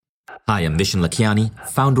Hi, I'm Vishen Lakhiani,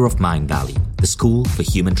 founder of Mindvalley, the school for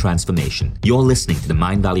human transformation. You're listening to the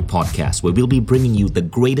Mindvalley podcast, where we'll be bringing you the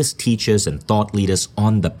greatest teachers and thought leaders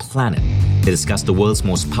on the planet to discuss the world's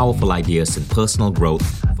most powerful ideas in personal growth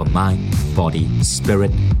for mind, body,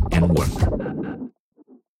 spirit, and work.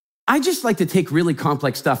 I just like to take really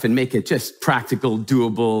complex stuff and make it just practical,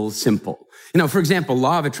 doable, simple. For example,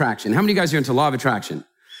 law of attraction. How many of you guys are into law of attraction?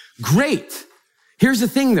 Great. Here's the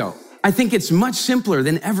thing though. I think it's much simpler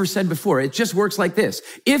than ever said before. It just works like this.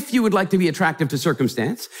 If you would like to be attractive to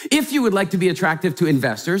circumstance, if you would like to be attractive to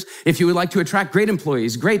investors, if you would like to attract great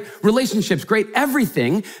employees, great relationships, great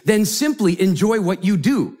everything, then simply enjoy what you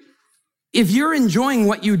do. If you're enjoying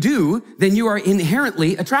what you do, then you are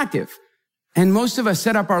inherently attractive. And most of us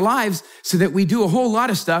set up our lives so that we do a whole lot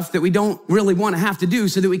of stuff that we don't really want to have to do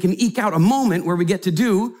so that we can eke out a moment where we get to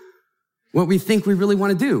do what we think we really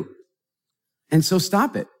want to do. And so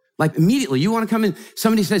stop it. Like immediately, you want to come in,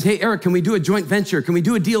 somebody says, hey, Eric, can we do a joint venture? Can we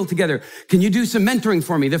do a deal together? Can you do some mentoring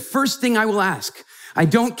for me? The first thing I will ask, I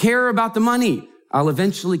don't care about the money. I'll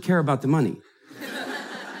eventually care about the money.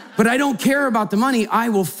 But I don't care about the money. I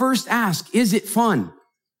will first ask, is it fun?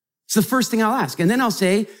 It's the first thing I'll ask. And then I'll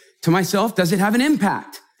say to myself, does it have an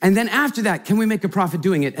impact? And then after that, can we make a profit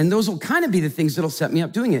doing it? And those will kind of be the things that'll set me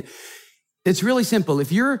up doing it. It's really simple.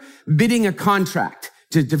 If you're bidding a contract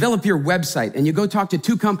to develop your website and you go talk to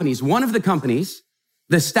two companies, one of the companies,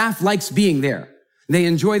 the staff likes being there. They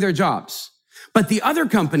enjoy their jobs. But the other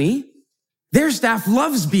company, their staff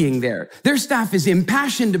loves being there. Their staff is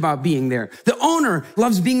impassioned about being there. The owner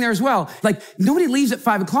loves being there as well. Like nobody leaves at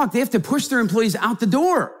 5 o'clock. They have to push their employees out the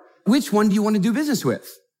door. Which one do you want to do business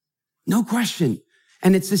with? No question.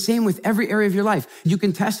 And it's the same with every area of your life. You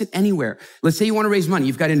can test it anywhere. Let's say you want to raise money.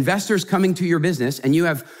 You've got investors coming to your business and you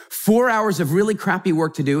have 4 hours of really crappy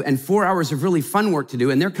work to do and 4 hours of really fun work to do.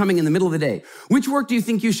 And they're coming in the middle of the day. Which work do you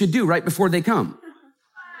think you should do right before they come?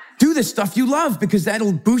 Do the stuff you love because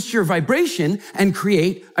that'll boost your vibration and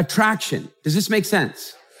create attraction. Does this make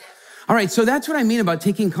sense? All right. So that's what I mean about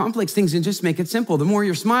taking complex things and just make it simple. The more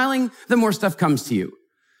you're smiling, the more stuff comes to you.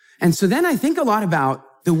 And so then I think a lot about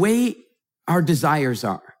the way our desires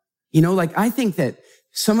are. I think that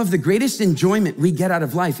some of the greatest enjoyment we get out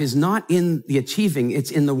of life is not in the achieving,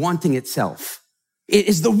 it's in the wanting itself. It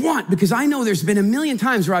is the want, because I know there's been a million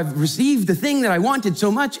times where I've received the thing that I wanted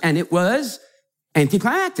so much and it was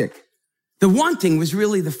anticlimactic. The wanting was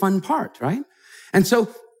really the fun part, right? And so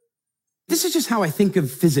this is just how I think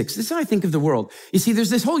of physics. This is how I think of the world. You see, there's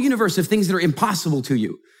this whole universe of things that are impossible to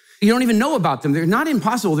you. You don't even know about them. They're not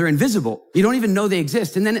impossible. They're invisible. You don't even know they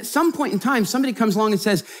exist. And then at some point in time, somebody comes along and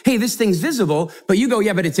says, hey, this thing's visible, but you go,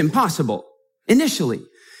 yeah, but it's impossible initially.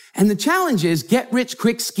 And the challenge is get rich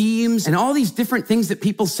quick schemes and all these different things that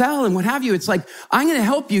people sell and what have you. It's like, I'm going to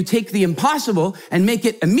help you take the impossible and make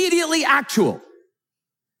it immediately actual.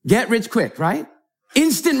 Get rich quick, right?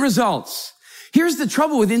 Instant results. Here's the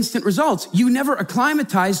trouble with instant results. You never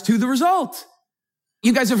acclimatize to the result.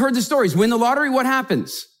 You guys have heard the stories. Win the lottery, what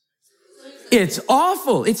happens? It's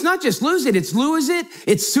awful. It's not just lose it. It's lose it.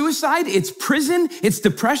 It's suicide. It's prison. It's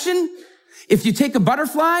depression. If you take a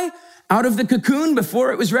butterfly out of the cocoon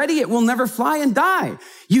before it was ready, it will never fly and die.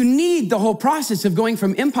 You need the whole process of going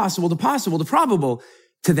from impossible to possible to probable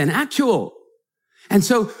to then actual. And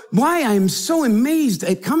so why I'm so amazed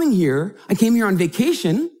at coming here, I came here on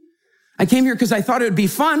vacation. I came here because I thought it would be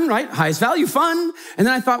fun, right? Highest value fun. And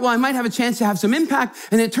then I thought, well, I might have a chance to have some impact.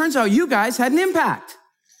 And it turns out you guys had an impact.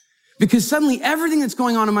 Because suddenly everything that's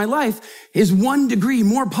going on in my life is 1 degree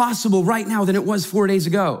more possible right now than it was 4 days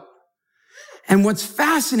ago. And what's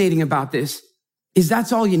fascinating about this is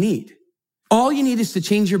that's all you need. All you need is to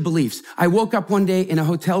change your beliefs. I woke up one day in a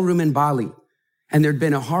hotel room in Bali, and there'd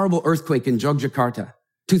been a horrible earthquake in Yogyakarta,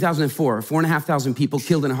 2004, 4,500 people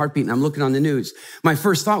killed in a heartbeat, and I'm looking on the news. My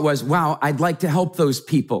first thought was, wow, I'd like to help those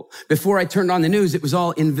people. Before I turned on the news, it was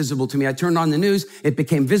all invisible to me. I turned on the news, it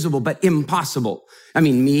became visible, but impossible. I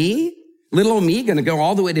mean, me, little old me, gonna go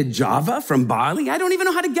all the way to Java from Bali? I don't even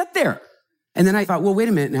know how to get there. And then I thought, well, wait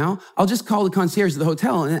a minute now. I'll just call the concierge of the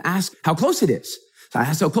hotel and ask how close it is. So I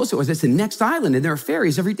asked how close it was. It's the next island, and there are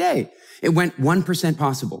ferries every day. It went 1%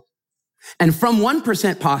 possible. And from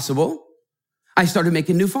 1% possible, I started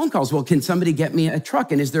making new phone calls. Well, can somebody get me a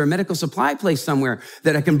truck? And is there a medical supply place somewhere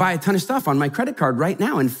that I can buy a ton of stuff on my credit card right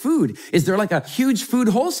now? And food, is there like a huge food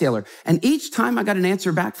wholesaler? And each time I got an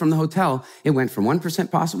answer back from the hotel, it went from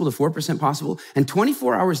 1% possible to 4% possible. And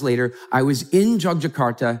 24 hours later, I was in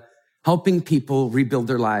Yogyakarta helping people rebuild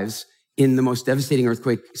their lives in the most devastating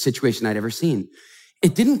earthquake situation I'd ever seen.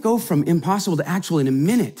 It didn't go from impossible to actual in a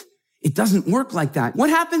minute. It doesn't work like that. What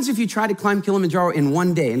happens if you try to climb Kilimanjaro in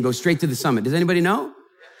one day and go straight to the summit? Does anybody know?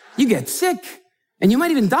 You get sick and you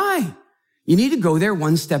might even die. You need to go there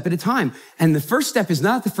one step at a time. And the first step is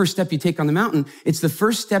not the first step you take on the mountain. It's the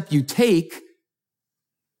first step you take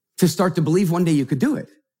to start to believe one day you could do it.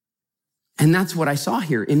 And that's what I saw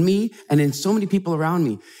here in me and in so many people around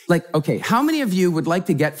me. Like, okay, how many of you would like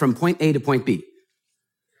to get from point A to point B?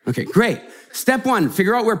 Okay, great. Step one,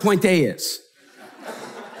 figure out where point A is.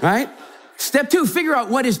 Right? Step two, figure out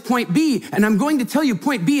what is point B. And I'm going to tell you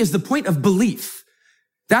point B is the point of belief.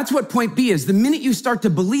 That's what point B is. The minute you start to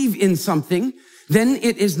believe in something, then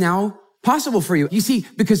it is now possible for you. You see,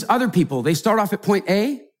 because other people, they start off at point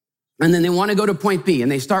A, and then they want to go to point B, and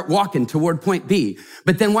they start walking toward point B.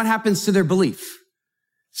 But then what happens to their belief?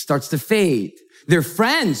 It starts to fade. Their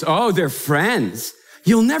friends, they're friends.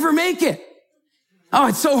 You'll never make it. Oh,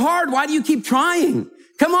 it's so hard. Why do you keep trying?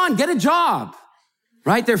 Come on, get a job.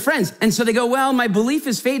 Right? They're friends. And so they go, well, my belief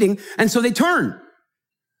is fading. And so they turn.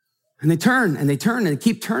 And they turn and they turn and they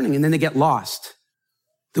keep turning, and then they get lost.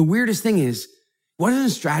 The weirdest thing is, what is the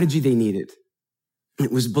strategy they needed?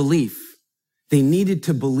 It was belief. They needed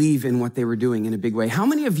to believe in what they were doing in a big way. How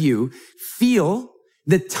many of you feel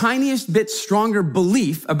the tiniest bit stronger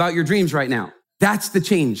belief about your dreams right now? That's the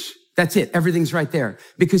change. That's it. Everything's right there.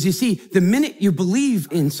 Because you see, the minute you believe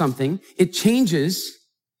in something, it changes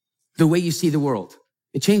the way you see the world.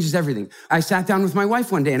 It changes everything. I sat down with my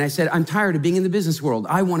wife one day and I said, I'm tired of being in the business world.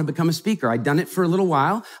 I want to become a speaker. I'd done it for a little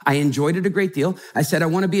while. I enjoyed it a great deal. I said, I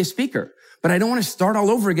want to be a speaker, but I don't want to start all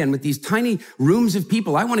over again with these tiny rooms of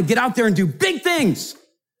people. I want to get out there and do big things.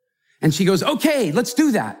 And she goes, okay, let's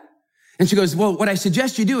do that. And she goes, well, what I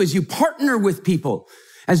suggest you do is you partner with people.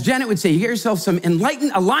 As Janet would say, you get yourself some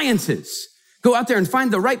enlightened alliances. Go out there and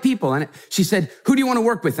find the right people. And she said, who do you want to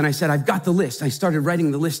work with? And I said, I've got the list. I started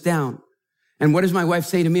writing the list down. And what does my wife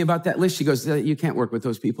say to me about that list? She goes, you can't work with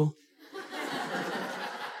those people.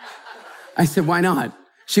 I said, why not?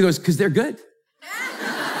 She goes, because they're good.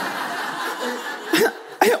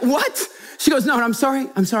 What? She goes, no, I'm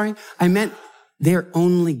sorry. I meant they're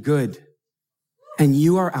only good. And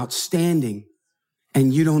you are outstanding.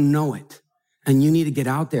 And you don't know it. And you need to get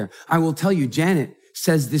out there. I will tell you, Janet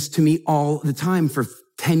says this to me all the time for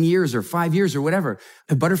 10 years or 5 years or whatever.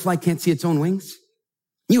 A butterfly can't see its own wings.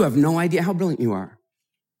 You have no idea how brilliant you are.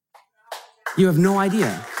 You have no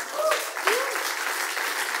idea.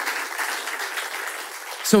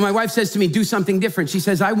 So my wife says to me, do something different. She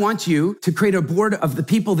says, I want you to create a board of the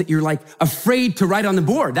people that you're like afraid to write on the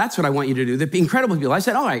board. That's what I want you to do. The incredible people. I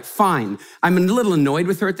said, all right, fine. I'm a little annoyed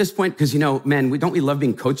with her at this point because, men, don't we love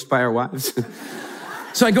being coached by our wives?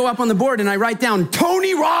 So I go up on the board and I write down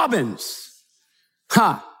Tony Robbins.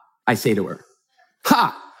 Ha, I say to her.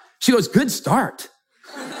 Ha. She goes, good start.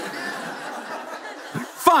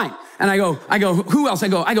 Fine. And I go, who else? I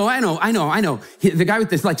know. The guy with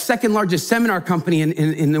this second largest seminar company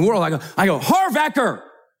in the world. I go, Harv Eker.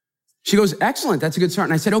 She goes, excellent. That's a good start.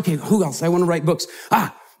 And I said, okay, who else? I want to write books.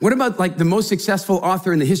 What about the most successful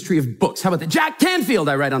author in the history of books? How about that? Jack Canfield,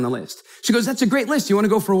 I write on the list. She goes, that's a great list. You want to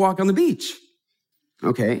go for a walk on the beach?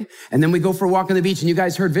 Okay. And then we go for a walk on the beach, and you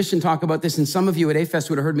guys heard Vishen talk about this, and some of you at A-Fest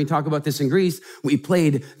would have heard me talk about this in Greece. We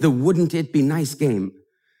played the Wouldn't It Be Nice game.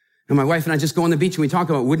 And my wife and I just go on the beach and we talk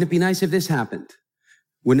about, wouldn't it be nice if this happened?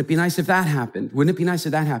 Wouldn't it be nice if that happened? Wouldn't it be nice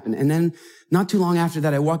if that happened? And then not too long after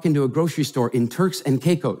that, I walk into a grocery store in Turks and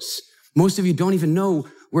Caicos. Most of you don't even know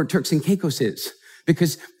where Turks and Caicos is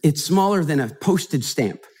because it's smaller than a postage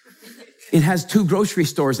stamp. It has 2 grocery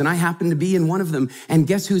stores, and I happen to be in one of them. And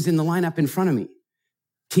guess who's in the lineup in front of me?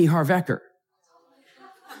 T. Harv Eker.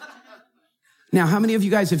 Now, how many of you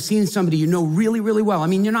guys have seen somebody you know really, really well? I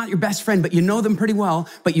mean, you're not your best friend, but you know them pretty well,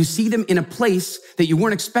 but you see them in a place that you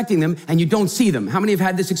weren't expecting them, and you don't see them. How many have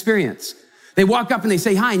had this experience? They walk up and they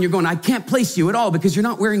say hi, and you're going, I can't place you at all because you're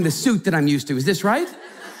not wearing the suit that I'm used to. Is this right?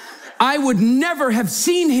 I would never have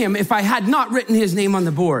seen him if I had not written his name on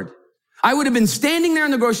the board. I would have been standing there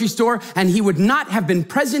in the grocery store, and he would not have been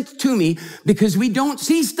present to me because we don't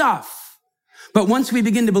see stuff. But once we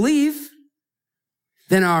begin to believe,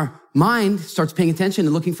 then our mind starts paying attention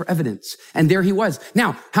and looking for evidence. And there he was.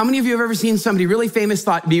 Now, how many of you have ever seen somebody really famous,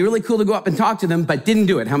 thought it'd be really cool to go up and talk to them, but didn't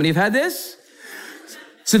do it? How many have had this?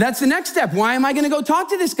 So that's the next step. Why am I going to go talk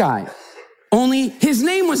to this guy? Only his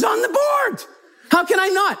name was on the board. How can I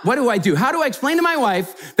not? What do I do? How do I explain to my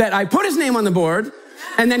wife that I put his name on the board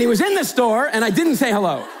and then he was in the store and I didn't say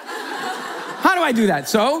hello? How do I do that?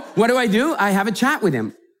 So what do? I have a chat with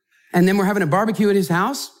him. And then we're having a barbecue at his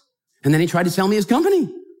house. And then he tried to sell me his company.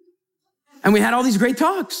 And we had all these great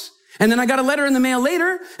talks. And then I got a letter in the mail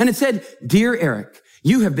later, and it said, Dear Eric,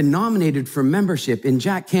 you have been nominated for membership in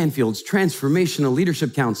Jack Canfield's Transformational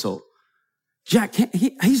Leadership Council.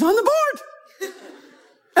 He's on the board.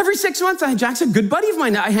 Every 6 months, Jack's a good buddy of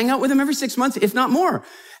mine. I hang out with him every 6 months, if not more.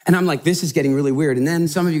 And I'm like, this is getting really weird. And then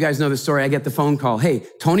some of you guys know the story. I get the phone call. Hey,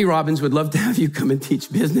 Tony Robbins would love to have you come and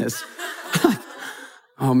teach business.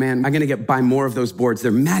 Oh man, I'm going to buy more of those boards.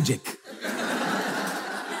 They're magic.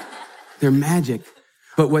 They're magic.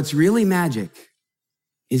 But what's really magic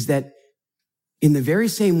is that in the very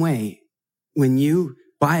same way, when you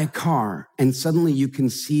buy a car and suddenly you can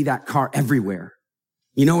see that car everywhere,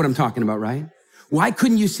 you know what I'm talking about, right? Why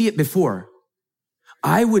couldn't you see it before?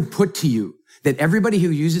 I would put to you that everybody who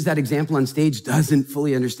uses that example on stage doesn't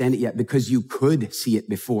fully understand it yet because you could see it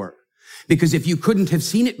before. Because if you couldn't have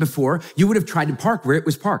seen it before, you would have tried to park where it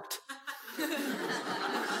was parked.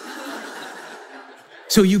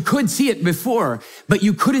 So you could see it before, but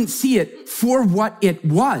you couldn't see it for what it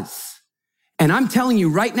was. And I'm telling you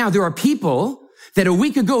right now, there are people that a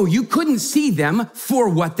week ago, you couldn't see them for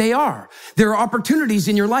what they are. There are opportunities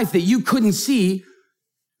in your life that you couldn't see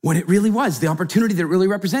what it really was, the opportunity that it really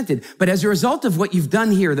represented. But as a result of what you've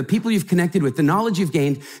done here, the people you've connected with, the knowledge you've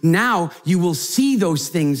gained, now you will see those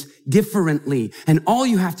things differently. And all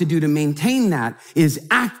you have to do to maintain that is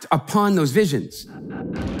act upon those visions.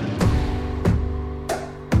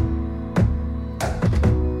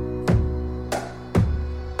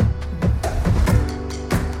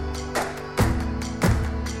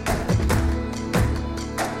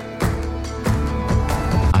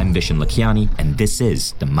 I'm Vishen Lakhiani, and this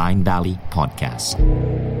is the Mindvalley Podcast.